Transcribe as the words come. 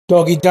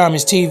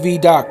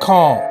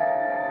DoggieDiamondsTV.com.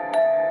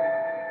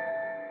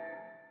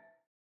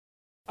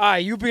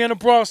 Alright, you being a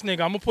Bronx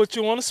nigga, I'm gonna put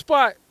you on the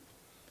spot.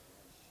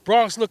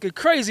 Bronx looking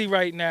crazy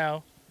right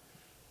now.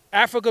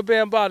 Africa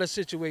Bambaataa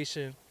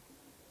situation.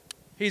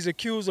 He's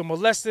accused of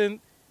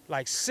molesting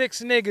like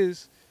 6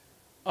 niggas.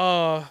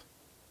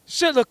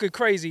 Shit looking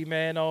crazy,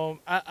 man.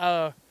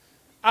 I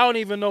don't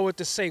even know what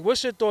to say.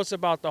 What's your thoughts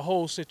about the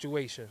whole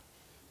situation?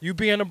 You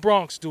being a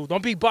Bronx dude,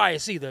 don't be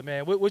biased either,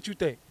 man. What you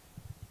think?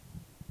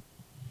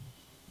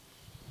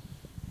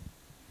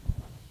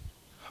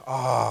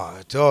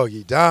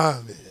 Doggie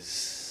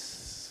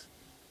Diamonds.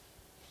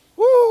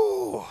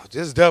 Woo!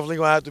 This is definitely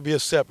gonna have to be a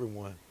separate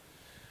one.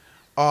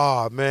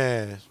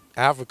 Man,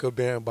 Africa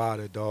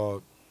Bambaataa,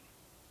 dog.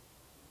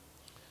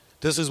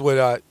 This is what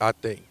I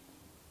think.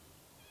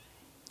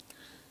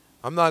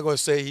 I'm not gonna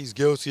say he's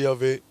guilty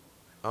of it.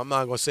 I'm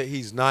not gonna say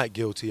he's not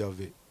guilty of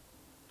it.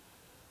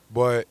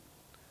 But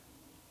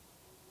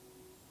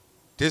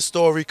this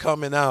story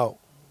coming out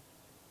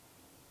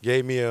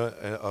gave me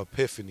an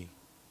epiphany.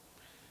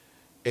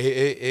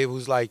 It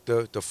was like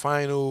the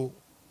final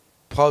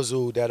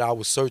puzzle that I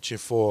was searching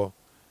for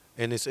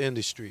in this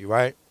industry,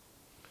 right?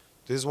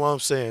 This is what I'm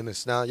saying.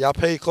 Now, y'all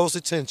pay close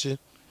attention.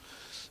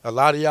 A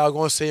lot of y'all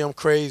gonna say I'm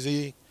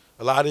crazy.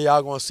 A lot of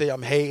y'all gonna say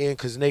I'm hating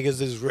because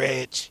niggas is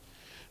rich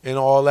and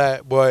all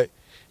that. But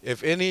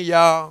if any of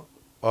y'all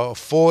are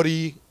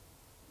 40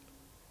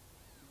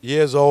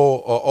 years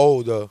old or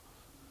older,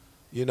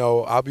 you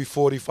know, I'll be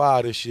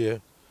 45 this year,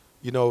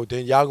 you know,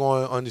 then y'all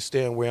gonna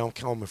understand where I'm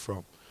coming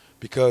from.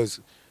 Because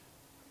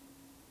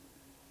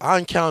I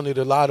encountered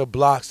a lot of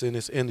blocks in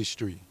this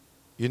industry.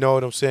 You know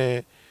what I'm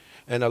saying?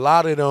 And a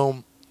lot of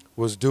them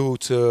was due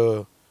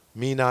to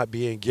me not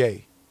being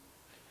gay.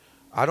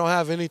 I don't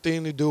have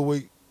anything to do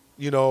with,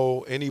 you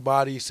know,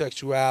 anybody's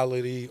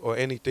sexuality or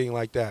anything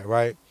like that,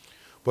 right?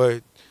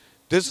 But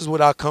this is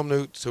what I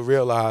come to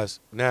realize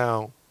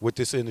now with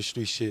this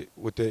industry shit,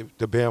 with the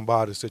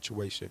Bambaataa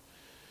situation.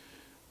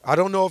 I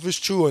don't know if it's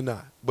true or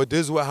not, but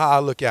this is how I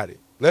look at it.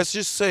 Let's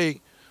just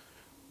say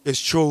it's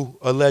true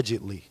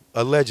allegedly.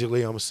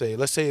 Allegedly, I'm going to say.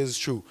 Let's say it's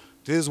true.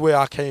 This is where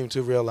I came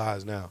to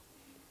realize now.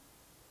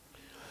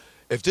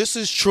 If this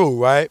is true,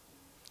 right,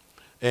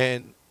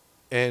 and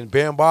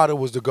Bambaataa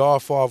was the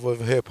godfather of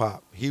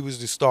hip-hop. He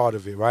was the start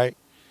of it, right?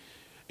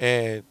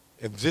 And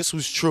if this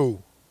was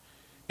true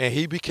and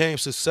he became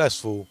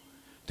successful,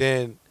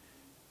 then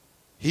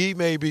he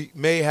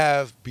may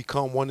have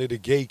become one of the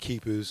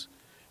gatekeepers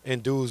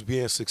and dudes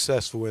being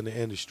successful in the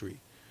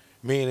industry.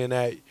 Meaning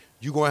that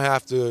you're going to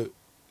have to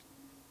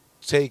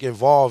take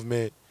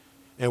involvement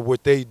in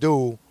what they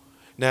do.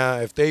 Now,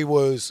 if they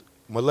was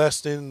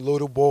molesting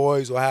little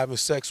boys or having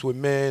sex with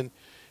men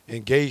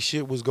and gay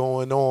shit was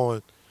going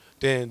on,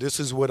 then this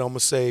is what I'm going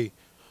to say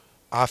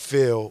I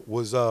feel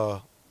was,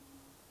 I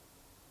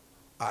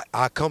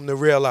come to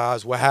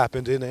realize what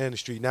happened in the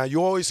industry. Now,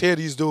 you always hear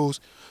these dudes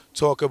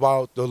talk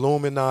about the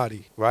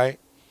Illuminati, right?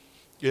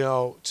 You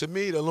know, to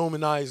me, the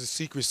Illuminati is a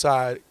secret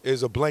side,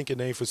 is a blanket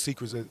name for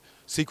secret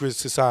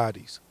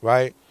societies,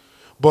 right?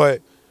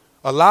 But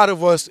a lot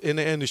of us in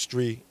the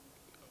industry,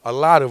 a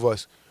lot of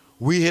us,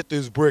 we hit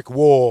this brick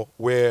wall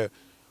where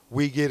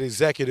we get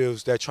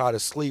executives that try to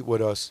sleep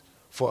with us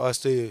for us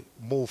to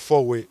move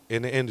forward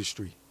in the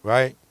industry,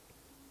 right?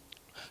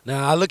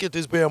 Now, I look at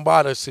this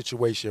Bambaataa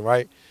situation,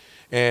 right?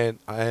 And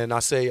I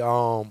say,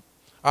 all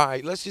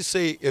right, let's just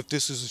say if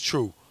this is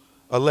true,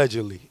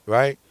 allegedly,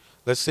 right?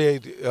 Let's say,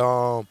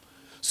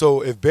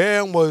 so if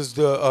Bam was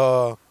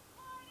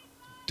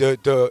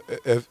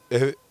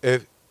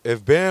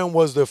if Bam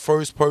was the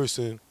first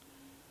person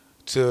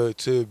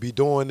to be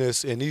doing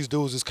this, and these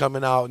dudes is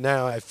coming out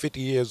now at 50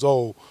 years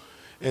old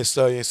and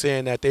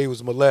saying that they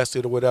was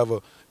molested or whatever,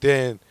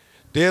 then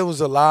there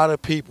was a lot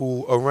of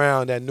people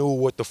around that knew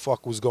what the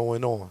fuck was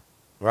going on,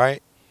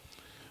 right?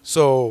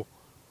 So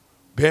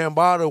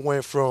Bambaataa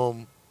went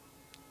from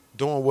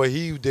doing what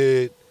he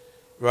did,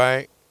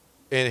 right,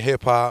 in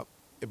hip-hop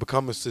and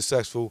becoming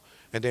successful,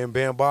 and then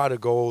Bambaataa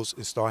goes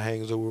and start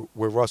hanging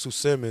with Russell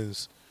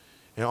Simmons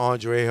and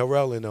Andre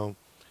Harrell and them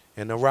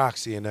and the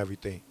Roxy and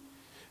everything.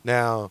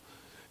 Now,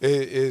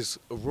 it is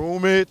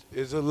rumored,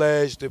 it's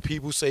alleged that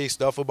people say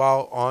stuff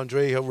about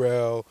Andre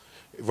Harrell,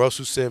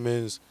 Russell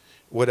Simmons,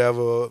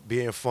 whatever,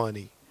 being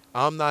funny.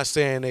 I'm not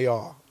saying they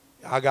are.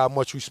 I got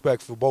much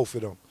respect for both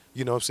of them.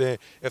 You know what I'm saying?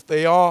 If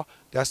they are,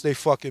 that's their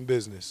fucking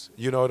business.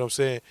 You know what I'm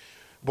saying?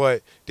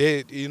 But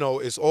they, you know,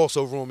 it's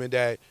also rumored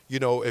that, you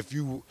know, if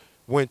you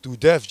went through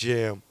Def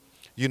Jam,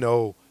 you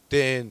know,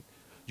 then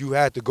you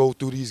had to go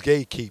through these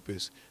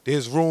gatekeepers.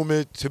 There's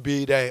rumored to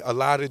be that a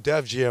lot of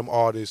Def Jam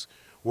artists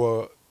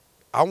were,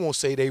 I won't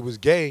say they was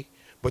gay,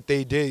 but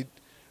they did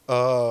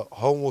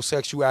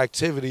homosexual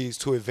activities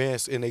to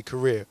advance in their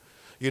career.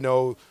 You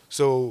know,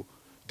 so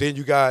then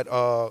you got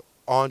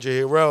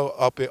Andre Harrell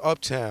up in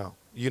Uptown.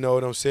 You know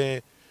what I'm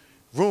saying?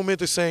 Rumored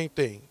the same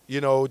thing. You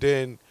know,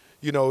 then,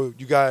 you know,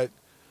 you got,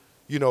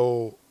 you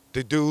know,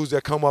 the dudes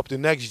that come up the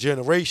next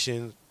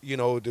generation, you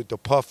know, the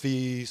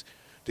Puffies,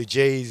 the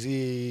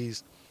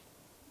Jay-Z's,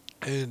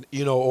 and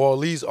all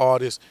these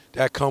artists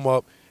that come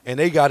up and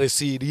they got to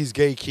see these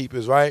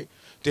gatekeepers, right?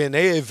 Then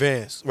they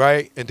advance,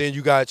 right? And then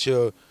you got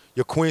your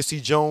Quincy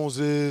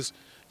Joneses,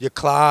 your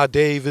Clive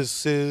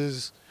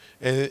Davises,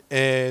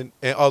 and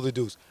other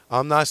dudes.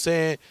 I'm not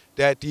saying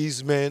that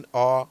these men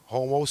are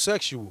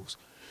homosexuals.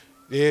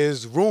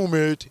 There's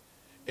rumored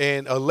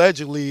and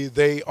allegedly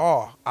they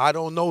are. I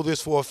don't know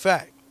this for a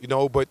fact,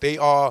 but they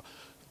are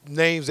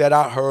names that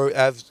I heard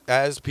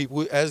as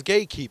people as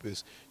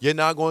gatekeepers. You're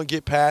not going to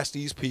get past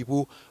these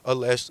people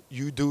unless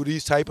you do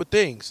these type of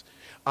things.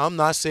 I'm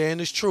not saying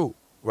it's true,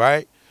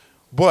 right?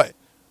 But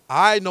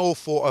I know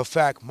for a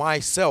fact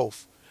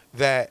myself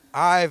that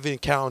I've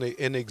encountered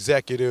an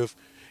executive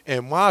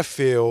in my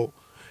field,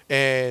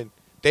 and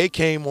they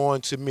came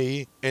on to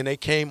me, and they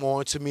came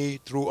on to me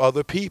through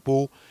other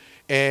people,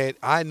 and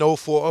I know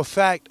for a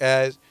fact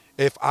as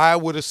if I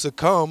would have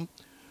succumbed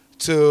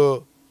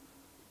to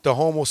the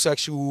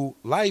homosexual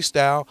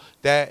lifestyle,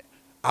 that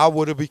I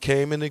would have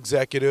became an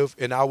executive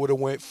and I would have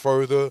went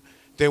further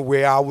than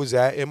where I was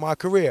at in my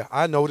career.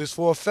 I know this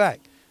for a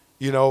fact,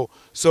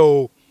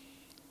 So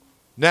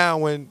now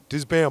when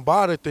this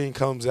Bambaataa thing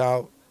comes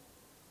out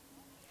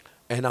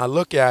and I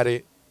look at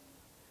it,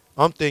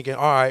 I'm thinking,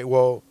 all right,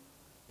 well,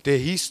 did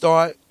he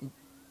start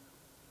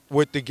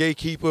with the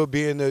gatekeeper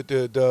being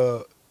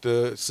the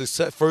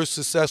first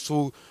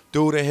successful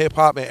dude in hip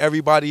hop, and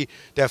everybody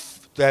that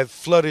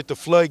flooded the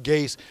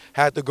floodgates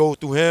had to go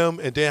through him,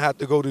 and then had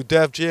to go to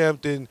Def Jam,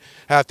 then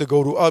have to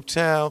go to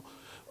Uptown,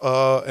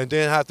 and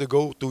then have to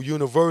go through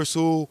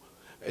Universal,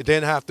 and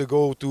then have to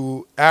go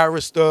through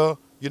Arista.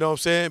 You know what I'm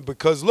saying?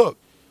 Because look,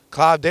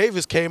 Clive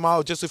Davis came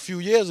out just a few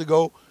years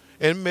ago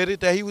and admitted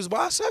that he was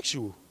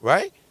bisexual,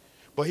 right?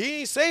 But he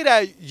didn't say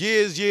that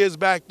years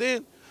back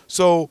then.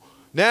 So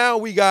now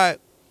we got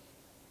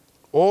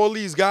all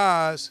these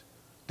guys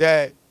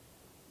that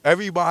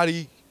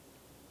everybody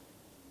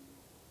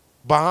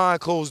behind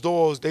closed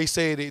doors, they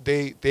say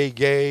they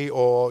gay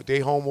or they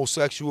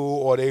homosexual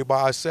or they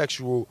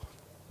bisexual.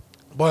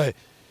 But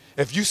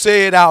if you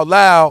say it out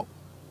loud,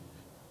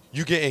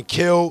 you getting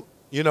killed,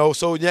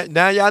 So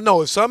now y'all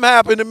know if something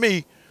happened to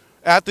me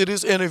after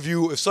this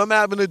interview, if something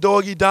happened to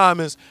Doggie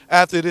Diamonds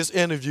after this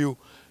interview,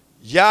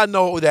 y'all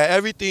know that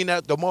everything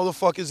that the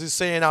motherfuckers is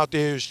saying out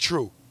there is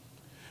true.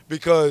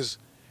 Because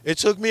it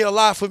took me a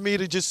lot for me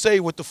to just say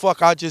what the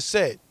fuck I just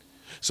said.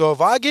 So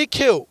if I get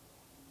killed,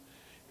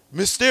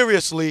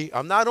 mysteriously,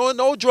 I'm not on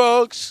no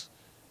drugs.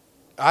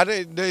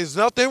 There's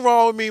nothing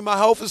wrong with me. My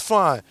health is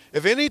fine.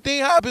 If anything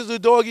happens to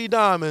Doggie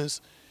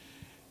Diamonds,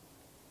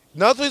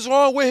 nothing's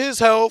wrong with his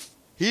health.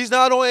 He's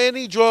not on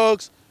any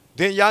drugs.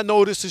 Then y'all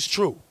know this is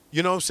true.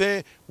 You know what I'm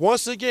saying?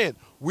 Once again,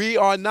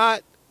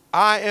 I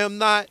am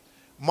not,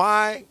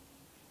 my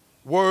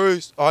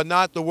words are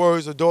not the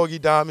words of Doggie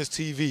Diamonds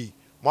TV.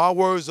 My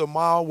words are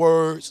my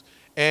words,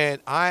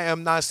 and I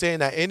am not saying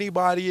that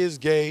anybody is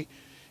gay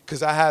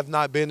because I have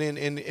not been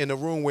in a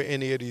room with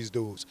any of these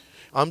dudes.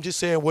 I'm just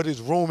saying what is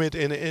rumored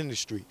in the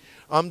industry.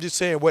 I'm just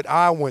saying what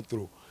I went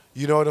through.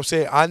 You know what I'm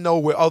saying? I know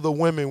what other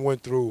women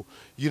went through,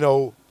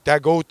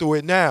 that go through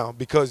it now,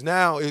 because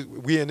now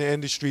we in the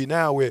industry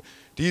now where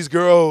these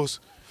girls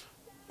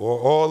or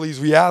all these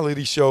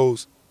reality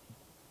shows,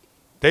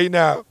 they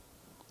now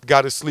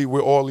got to sleep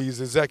with all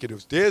these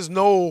executives. There's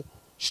no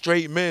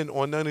straight men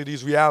on none of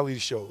these reality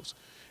shows.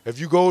 If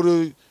you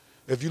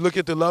look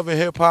at the Love and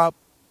Hip Hop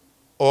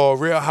or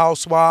Real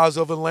Housewives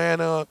of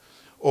Atlanta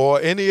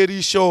or any of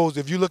these shows,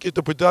 if you look at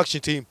the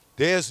production team,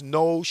 there's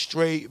no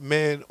straight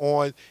men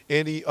on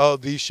any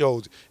of these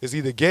shows. It's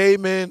either gay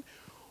men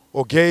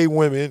or gay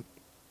women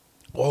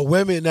or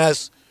women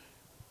that's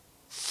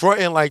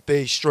fronting like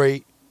they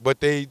straight, but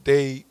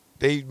they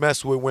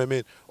mess with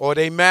women, or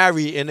they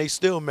marry and they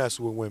still mess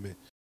with women.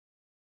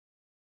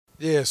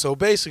 Yeah, so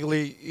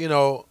basically,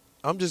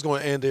 I'm just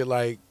going to end it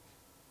like,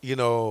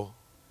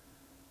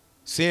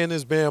 seeing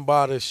this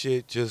Bambaataa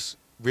shit just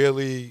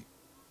really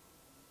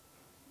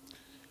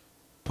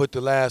put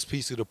the last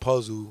piece of the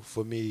puzzle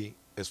for me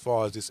as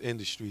far as this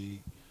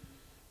industry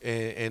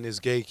and this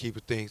gatekeeper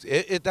things.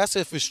 That's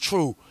if it's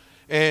true.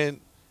 And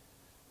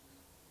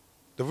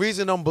the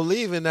reason I'm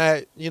believing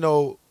that,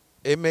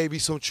 it may be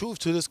some truth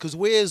to this, because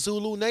where's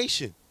Zulu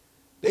Nation?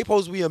 They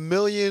supposed to be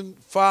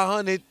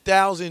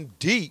 1,500,000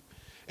 deep.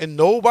 And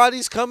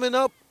nobody's coming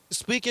up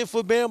speaking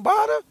for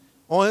Bambaataa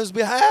on his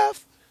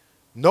behalf?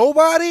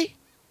 Nobody?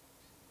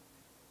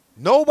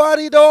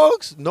 Nobody,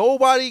 dogs?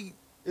 Nobody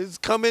is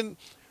coming.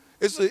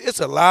 It's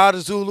a lot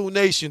of Zulu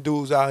Nation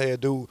dudes out here,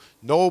 dude.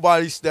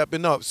 Nobody's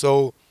stepping up.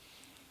 So,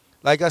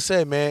 like I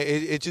said, man,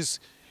 it just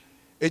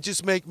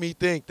make me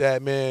think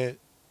that, man,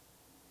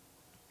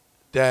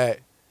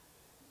 that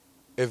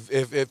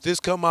if this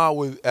come out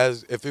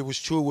if it was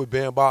true with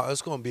Bambaataa,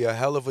 it's gonna be a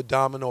hell of a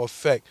domino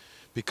effect,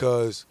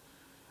 because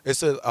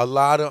it's a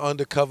lot of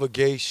undercover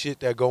gay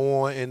shit that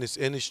go on in this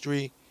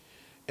industry,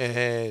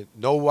 and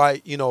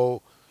nobody,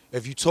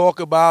 if you talk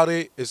about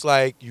it, it's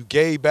like you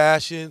gay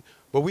bashing,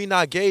 but we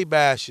not gay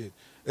bashing.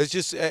 It's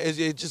just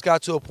it just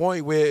got to a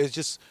point where it's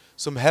just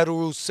some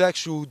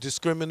heterosexual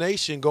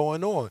discrimination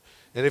going on,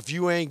 and if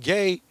you ain't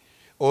gay,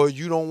 or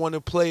you don't want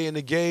to play in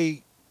the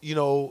gay, in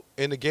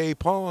the gay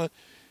pond,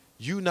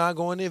 you not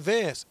going to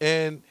advance.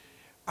 And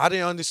I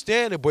didn't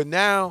understand it, but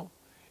now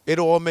it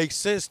all makes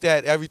sense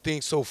that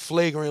everything's so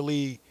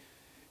flagrantly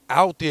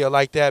out there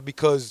like that,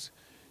 because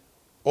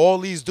all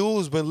these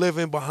dudes been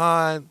living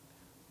behind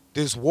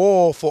this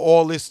wall for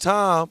all this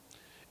time,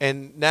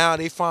 and now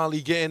they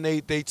finally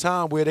getting they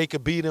time where they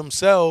could be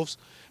themselves,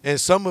 and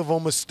some of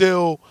them are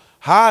still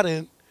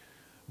hiding,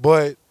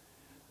 but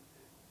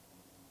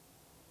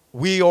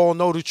we all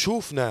know the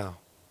truth now.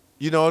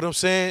 You know what I'm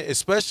saying?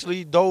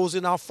 Especially those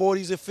in our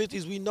 40s and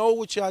 50s. We know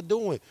what y'all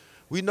doing.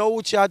 We know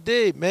what y'all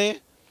did, man.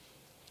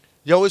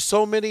 Yo, it's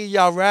so many of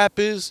y'all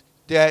rappers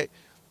that,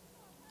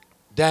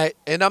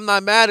 and I'm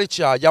not mad at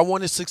y'all. Y'all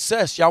wanted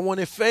success. Y'all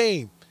wanted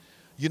fame.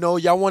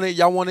 Y'all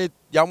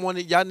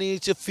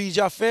need to feed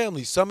y'all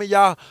family. Some of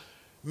y'all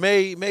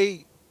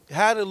may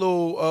had a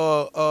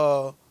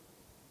little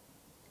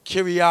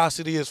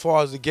curiosity as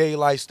far as the gay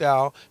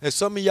lifestyle, and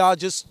some of y'all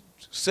just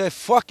said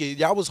fuck it.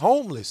 Y'all was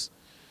homeless.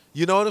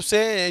 You know what I'm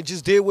saying? And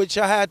just did what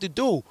y'all had to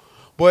do.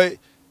 But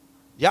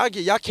y'all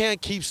can't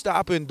keep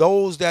stopping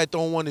those that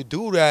don't want to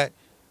do that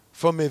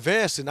from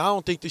advancing. I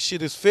don't think this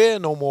shit is fair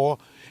no more.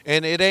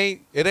 And it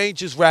ain't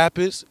just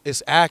rappers,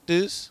 it's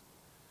actors.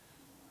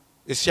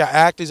 It's y'all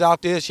actors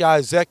out there, it's y'all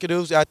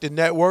executives at the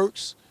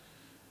networks.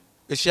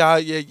 It's y'all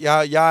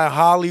in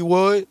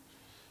Hollywood.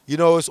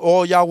 It's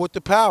all y'all with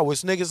the power.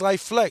 It's niggas like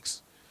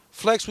Flex.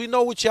 Flex, we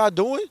know what y'all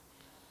doing.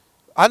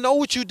 I know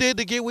what you did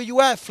to get where you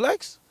at,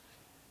 Flex.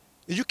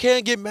 You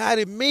can't get mad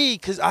at me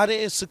because I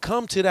didn't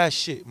succumb to that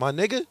shit, my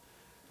nigga.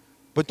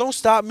 But don't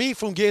stop me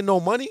from getting no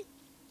money.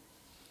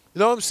 You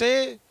know what I'm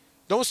saying?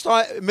 Don't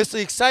start,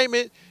 Mr.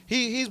 Excitement.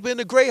 He's been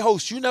a great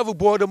host. You never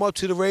brought him up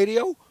to the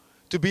radio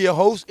to be a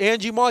host.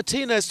 Angie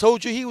Martinez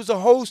told you he was a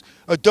host,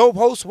 a dope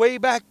host way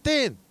back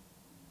then.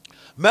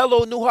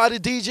 Mello knew how to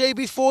DJ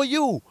before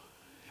you.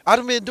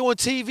 I've been doing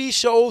TV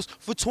shows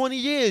for 20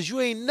 years.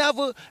 You ain't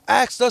never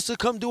asked us to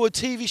come do a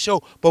TV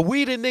show. But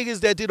we the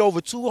niggas that did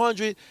over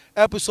 200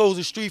 episodes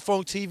of Street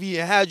Funk TV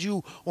and had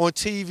you on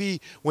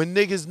TV when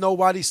niggas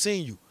nobody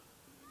seen you.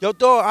 Yo,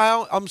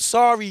 dog, I'm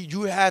sorry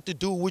you had to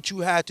do what you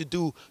had to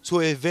do to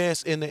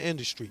advance in the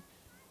industry.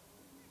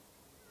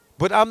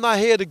 But I'm not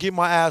here to get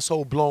my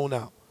asshole blown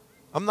out.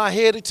 I'm not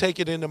here to take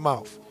it in the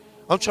mouth.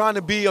 I'm trying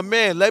to be a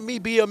man. Let me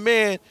be a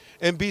man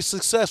and be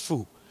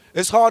successful.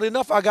 It's hard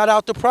enough I got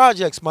out the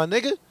projects, my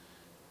nigga.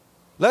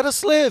 Let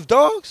us live,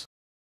 dogs.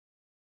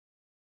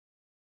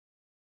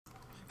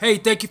 Hey,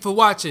 thank you for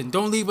watching.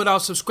 Don't leave without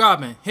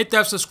subscribing. Hit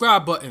that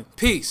subscribe button.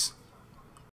 Peace.